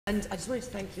And I just wanted to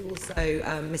thank you also,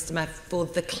 Mr Mayor, for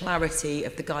the clarity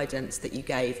of the guidance that you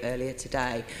gave earlier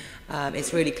today.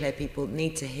 It's really clear people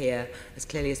need to hear as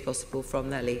clearly as possible from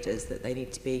their leaders that they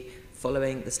need to be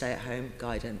following the stay-at-home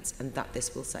guidance and that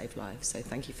this will save lives. So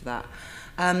thank you for that.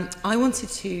 I wanted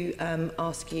to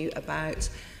ask you about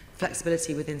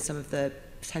flexibility within some of the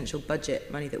potential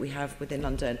budget money that we have within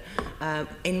London.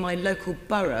 In my local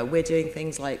borough, we're doing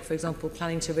things like, for example,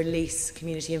 planning to release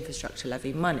community infrastructure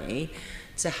levy money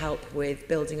to help with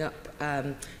building up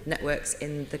networks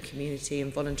in the community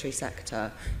and voluntary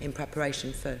sector in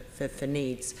preparation for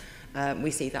needs.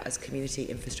 We see that as community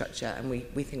infrastructure, and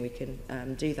we think we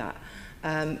can do that.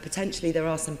 Potentially there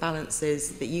are some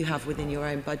balances that you have within your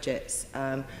own budgets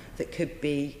that could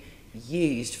be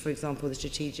used, for example, the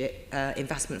strategic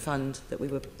investment fund that we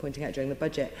were pointing out during the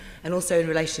budget, and also in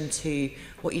relation to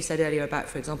what you said earlier about,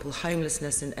 for example,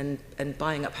 homelessness and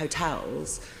buying up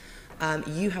hotels.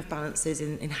 You have balances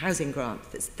in housing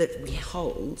grants that we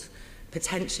hold.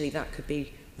 Potentially that could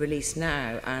be released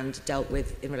now and dealt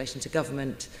with in relation to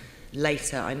government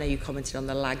later. I know you commented on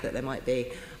the lag that there might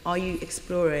be. Are you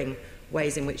exploring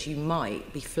ways in which you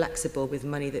might be flexible with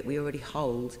money that we already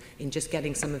hold in just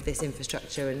getting some of this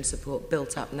infrastructure and support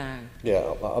built up now?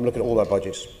 Yeah, I'm looking at all my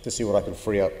budgets to see what I can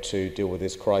free up to deal with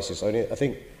this crisis. I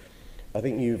think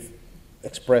you've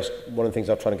expressed one of the things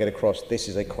I'm trying to get across. This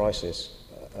is a crisis.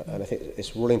 And I think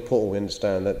it's really important we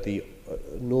understand that the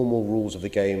normal rules of the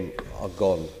game are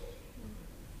gone.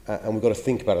 And we've got to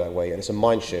think about it that way. And it's a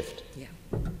mind shift. Yeah.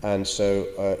 And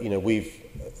so, you know,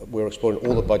 we're exploring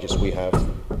all the budgets we have,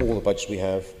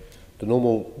 the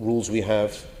normal rules we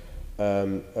have.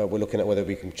 We're looking at whether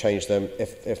we can change them.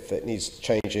 If it needs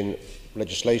change in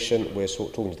legislation, we're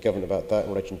talking to the government about that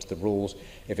in relation to the rules.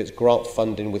 If it's grant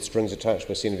funding with strings attached,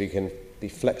 we're seeing if we can be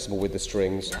flexible with the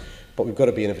strings. But we've got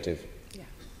to be innovative.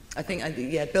 I think,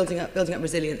 building up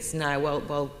resilience now,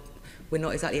 while we're not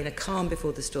exactly in a calm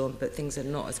before the storm, but things are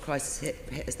not as crisis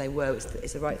hit as they were,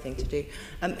 it's the right thing to do.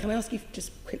 Can I ask you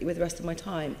just quickly with the rest of my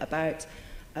time about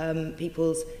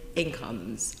people's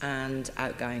incomes and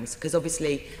outgoings? Because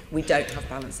obviously we don't have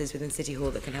balances within City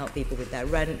Hall that can help people with their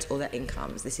rent or their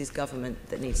incomes. This is government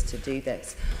that needs to do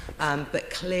this. But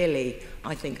clearly,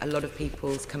 I think a lot of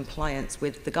people's compliance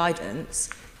with the guidance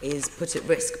is put at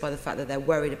risk by the fact that they're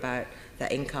worried about their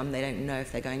income. They don't know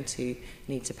if they're going to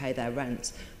need to pay their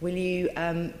rent. Will you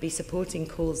be supporting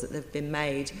calls that have been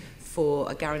made for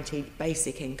a guaranteed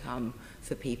basic income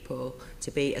for people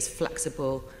to be as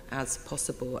flexible as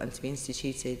possible and to be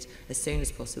instituted as soon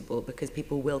as possible, because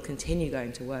people will continue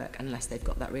going to work unless they've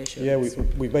got that reassurance? Yeah,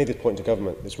 we've made this point to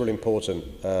government. It's really important.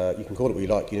 You can call it what you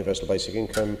like, universal basic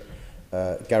income,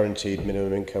 guaranteed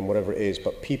minimum income, whatever it is,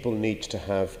 but people need to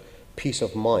have peace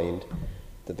of mind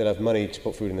that they'll have money to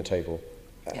put food on the table.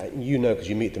 You know, because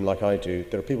you meet them like I do,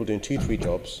 there are people doing 2-3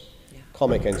 jobs, can't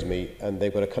make ends meet, and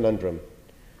they've got a conundrum.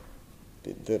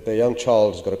 The young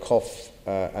child has got a cough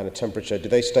and a temperature. Do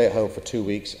they stay at home for 2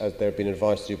 weeks, as they've been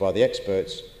advised to do by the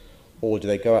experts, or do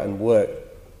they go out and work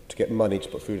to get money to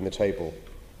put food on the table?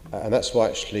 And that's why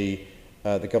actually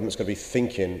the government's going to be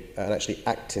thinking and actually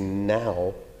acting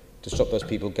now to stop those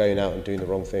people going out and doing the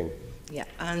wrong thing. Yeah,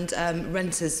 and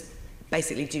renters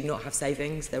basically do not have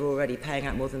savings. They're already paying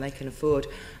out more than they can afford.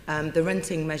 The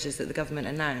renting measures that the government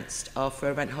announced are for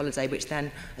a rent holiday, which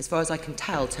then, as far as I can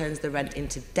tell, turns the rent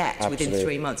into debt within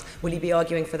 3 months. Will you be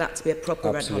arguing for that to be a proper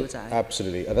rent holiday?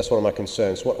 Absolutely, and that's one of my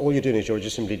concerns. All you're doing is you're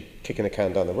just simply kicking the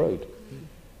can down the road.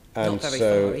 And not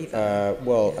very far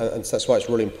either. And so that's why it's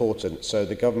really important. So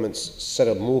the government's set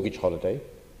a mortgage holiday.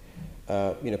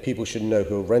 You know, people should know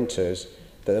who are renters,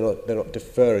 that they're not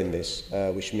deferring this,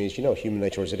 which means, you know, human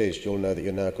nature as it is, you'll know that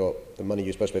you've now got the money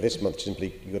you're supposed to pay this month,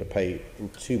 simply you've got to pay in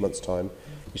 2 months' time.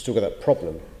 You still got that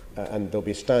problem, and there'll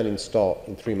be a standing start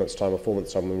in 3 months' time or 4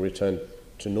 months' time when we return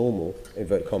to normal,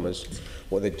 inverted commas,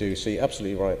 what they do. So you're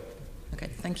absolutely right. Okay,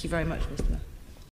 thank you very much, Mr. Mayor.